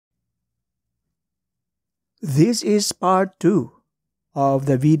This is part 2 of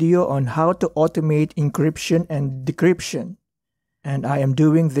the video on how to automate encryption and decryption. And I am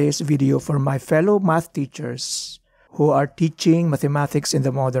doing this video for my fellow math teachers who are teaching mathematics in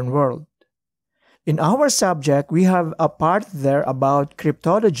the modern world. In our subject, we have a part there about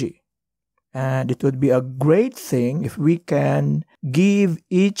cryptology. And it would be a great thing if we can give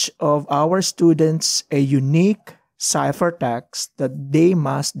each of our students a unique ciphertext that they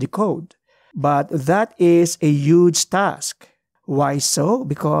must decode. But that is a huge task. Why so?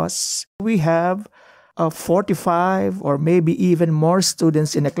 Because we have 45 or maybe even more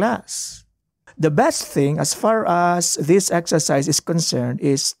students in a class. The best thing as far as this exercise is concerned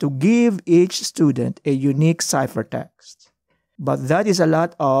is to give each student a unique ciphertext. But that is a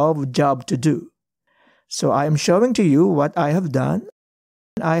lot of job to do. So I am showing to you what I have done.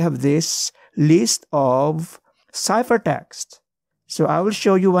 I have this list of ciphertext. So I will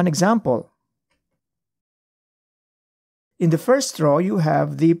show you one example. In the first row, you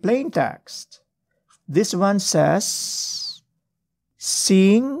have the plain text. This one says,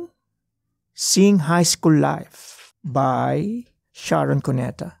 Seeing High School Life by Sharon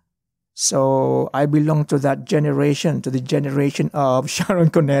Cuneta. So I belong to that generation, to the generation of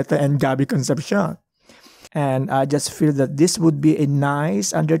Sharon Cuneta and Gabby Concepcion. And I just feel that this would be a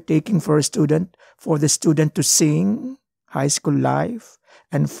nice undertaking for a student, for the student to sing High School Life,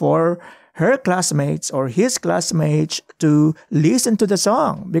 and for her classmates or his classmates to listen to the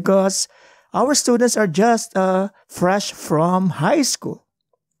song, because our students are just fresh from high school.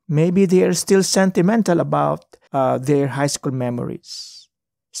 Maybe they are still sentimental about their high school memories.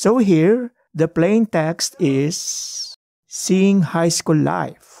 So here, the plain text is Seeing High School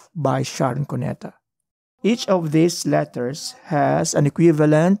Life by Sharon Cuneta. Each of these letters has an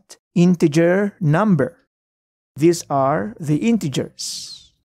equivalent integer number. These are the integers.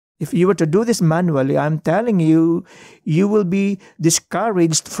 If you were to do this manually, I'm telling you, you will be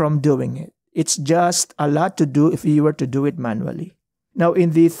discouraged from doing it. It's just a lot to do if you were to do it manually. Now,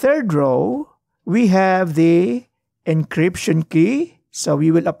 in the third row, we have the encryption key. So we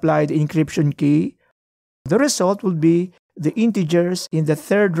will apply the encryption key. The result will be the integers in the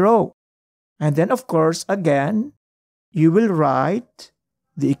third row. And then, of course, again, you will write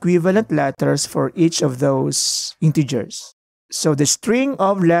the equivalent letters for each of those integers. So the string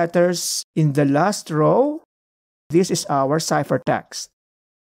of letters in the last row, this is our ciphertext.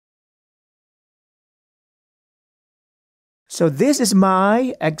 So this is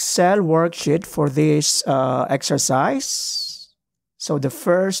my Excel worksheet for this exercise. So the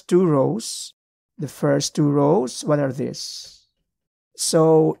first two rows, what are these?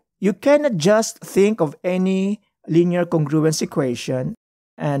 So you cannot just think of any linear congruence equation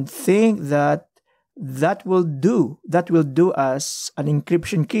and think that that will do us an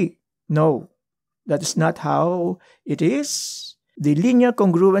encryption key. No, that is not how it is. The linear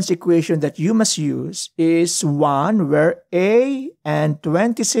congruence equation that you must use is one where A and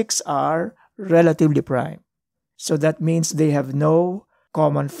 26 are relatively prime. So that means they have no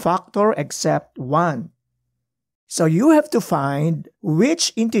common factor except 1. So you have to find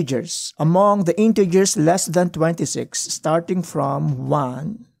which integers among the integers less than 26, starting from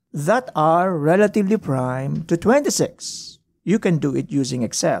 1, that are relatively prime to 26. You can do it using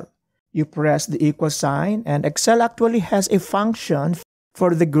Excel. You press the equal sign, and Excel actually has a function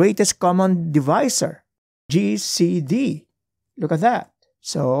for the greatest common divisor, GCD. Look at that.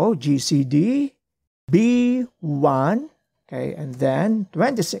 So GCD, B1, okay, and then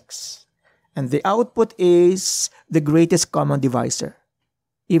 26. And the output is the greatest common divisor.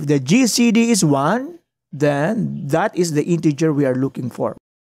 If the GCD is 1, then that is the integer we are looking for.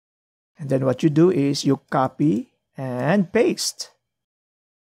 And then what you do is you copy and paste.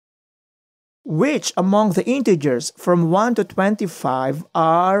 Which among the integers from 1 to 25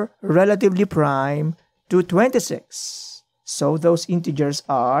 are relatively prime to 26? So those integers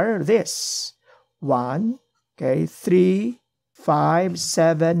are this. 1, okay, 3, 5,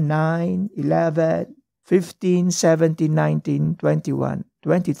 7, 9, 11, 15, 17, 19, 21,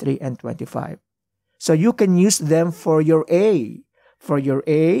 23, and 25. So you can use them for your A. For your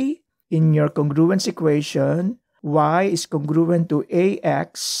A, in your congruence equation, y is congruent to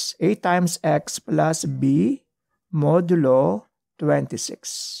ax, a times x plus b, modulo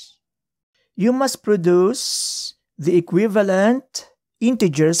 26. You must produce the equivalent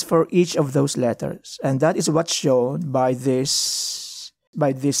integers for each of those letters. And that is what's shown by this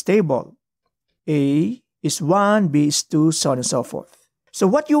table. A is 1, B is 2, so on and so forth. So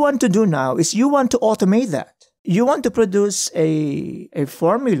what you want to do now is you want to automate that. You want to produce a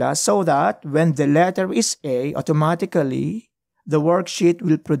formula so that when the letter is A, automatically the worksheet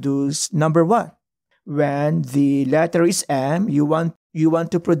will produce number 1. when the letter is M, you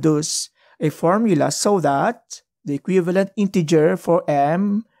want to produce a formula so that the equivalent integer for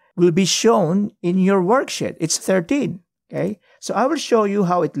M will be shown in your worksheet. It's 13. Okay? So I will show you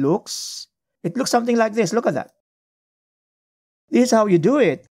how it looks. It looks something like this. Look at that. This is how you do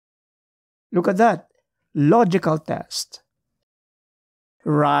it. Look at that. Logical test.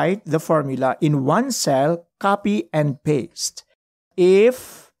 Write the formula in one cell, copy and paste.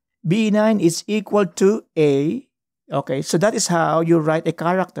 If B9 is equal to A, okay, so that is how you write a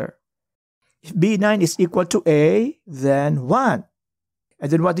character. If B9 is equal to A, then 1.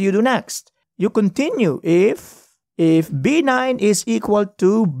 And then what do you do next? You continue. If B9 is equal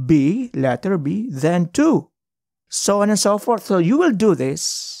to B, letter B, then 2. So on and so forth. So you will do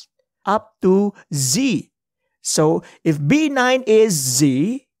this up to Z. So if B9 is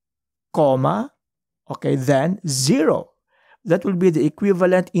Z, comma, okay, then 0. That will be the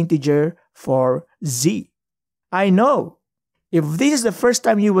equivalent integer for Z. I know. If this is the first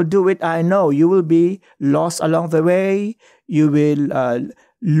time you will do it, I know you will be lost along the way. You will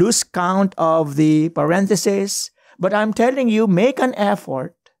lose count of the parentheses. But I'm telling you, make an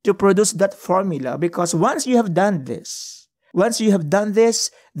effort to produce that formula, because once you have done this,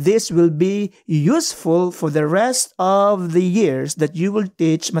 this will be useful for the rest of the years that you will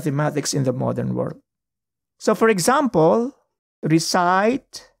teach mathematics in the modern world. So for example,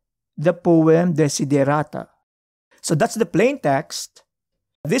 recite the poem Desiderata. So that's the plain text.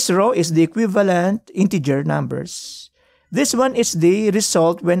 This row is the equivalent integer numbers. This one is the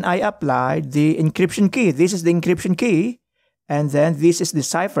result when I applied the encryption key. This is the encryption key. And then this is the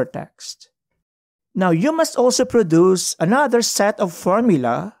ciphertext. Now you must also produce another set of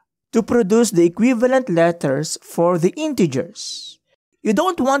formula to produce the equivalent letters for the integers. You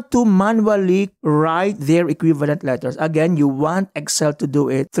don't want to manually write their equivalent letters. Again, you want Excel to do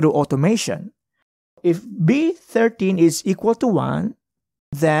it through automation. If B13 is equal to 1,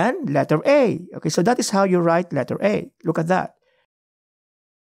 then letter A. Okay, so that is how you write letter A. Look at that.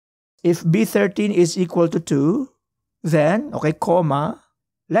 If B13 is equal to 2, then, okay, comma,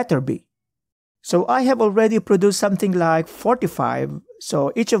 letter B. So I have already produced something like 45.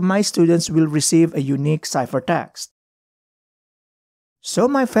 So each of my students will receive a unique ciphertext. So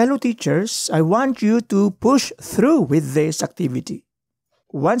my fellow teachers, I want you to push through with this activity.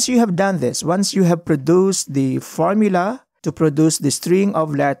 Once you have done this, once you have produced the formula to produce the string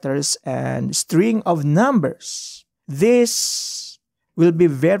of letters and string of numbers, this will be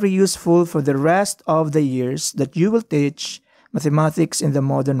very useful for the rest of the years that you will teach mathematics in the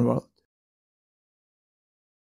modern world.